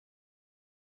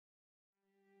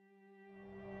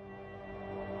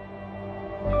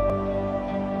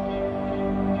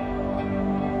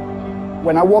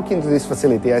When I walk into this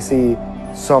facility, I see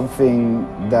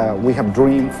something that we have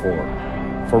dreamed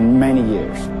for many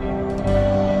years.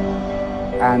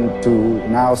 And to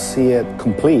now see it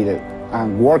completed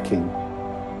and working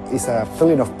is a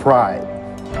feeling of pride.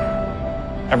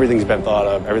 Everything's been thought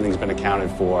of, everything's been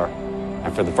accounted for,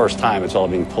 and for the first time it's all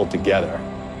being pulled together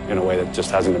in a way that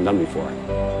just hasn't been done before.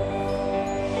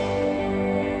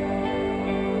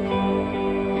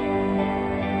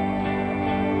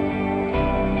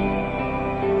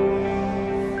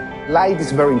 Light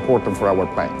is very important for our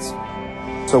plants.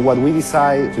 So what we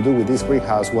decided to do with this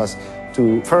greenhouse was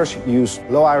to first use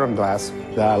low iron glass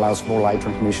that allows more light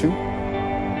transmission.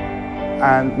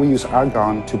 And we use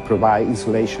argon to provide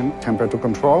insulation, temperature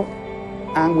control.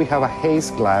 And we have a haze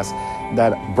glass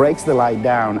that breaks the light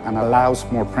down and allows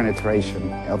more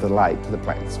penetration of the light to the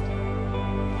plants.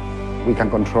 We can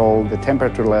control the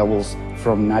temperature levels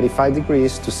from 95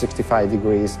 degrees to 65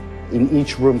 degrees in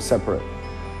each room separate.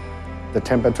 The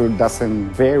temperature doesn't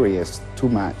vary too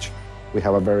much. We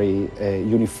have a very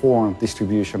uniform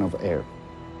distribution of air.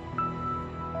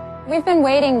 We've been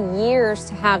waiting years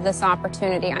to have this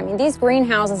opportunity. I mean, these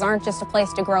greenhouses aren't just a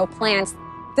place to grow plants.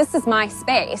 This is my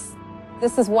space.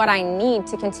 This is what I need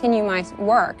to continue my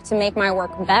work, to make my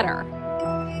work better.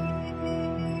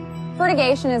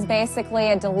 Fertigation is basically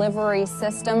a delivery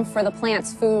system for the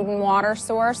plant's food and water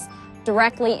source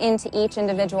directly into each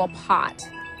individual pot.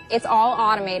 It's all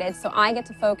automated, so I get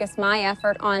to focus my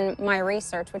effort on my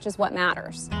research, which is what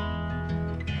matters.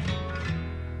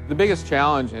 The biggest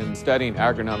challenge in studying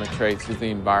agronomic traits is the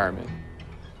environment.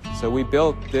 So we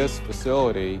built this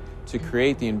facility to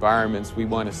create the environments we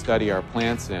want to study our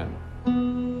plants in.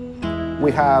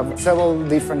 We have several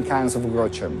different kinds of grow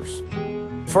chambers.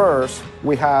 First,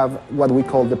 we have what we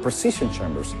call the precision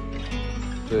chambers.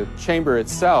 The chamber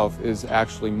itself is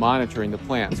actually monitoring the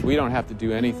plants. We don't have to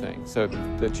do anything. So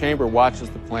the chamber watches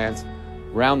the plants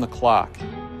round the clock.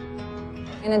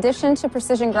 In addition to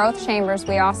precision growth chambers,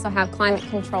 we also have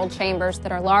climate-controlled chambers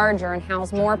that are larger and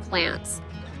house more plants.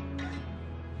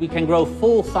 We can grow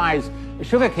full-size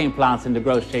sugarcane plants in the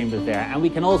growth chambers there, and we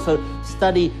can also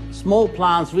study small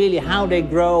plants, really how they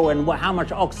grow and how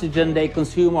much oxygen they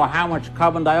consume or how much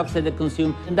carbon dioxide they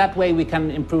consume. In that way we can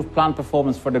improve plant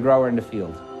performance for the grower in the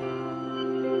field.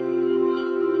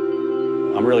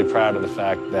 I'm really proud of the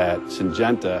fact that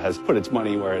Syngenta has put its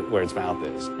money where its mouth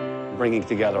is, bringing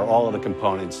together all of the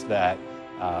components that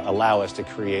allow us to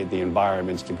create the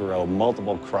environments to grow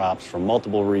multiple crops from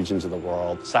multiple regions of the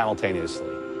world simultaneously.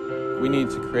 We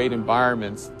need to create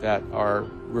environments that are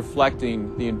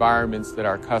reflecting the environments that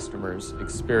our customers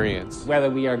experience.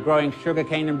 Whether we are growing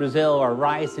sugarcane in Brazil or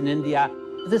rice in India,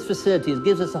 this facility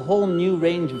gives us a whole new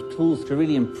range of tools to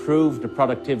really improve the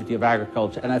productivity of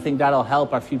agriculture, and I think that'll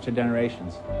help our future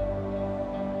generations.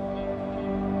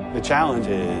 The challenge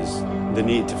is the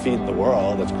need to feed the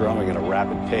world that's growing at a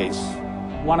rapid pace.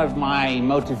 One of my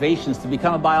motivations to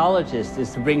become a biologist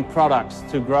is to bring products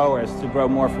to growers to grow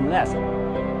more from less.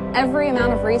 Every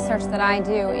amount of research that I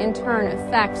do in turn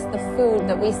affects the food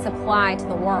that we supply to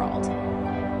the world.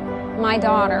 My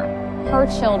daughter, her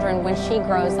children, when she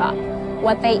grows up,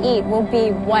 what they eat will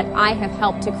be what I have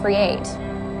helped to create.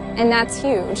 And that's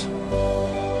huge.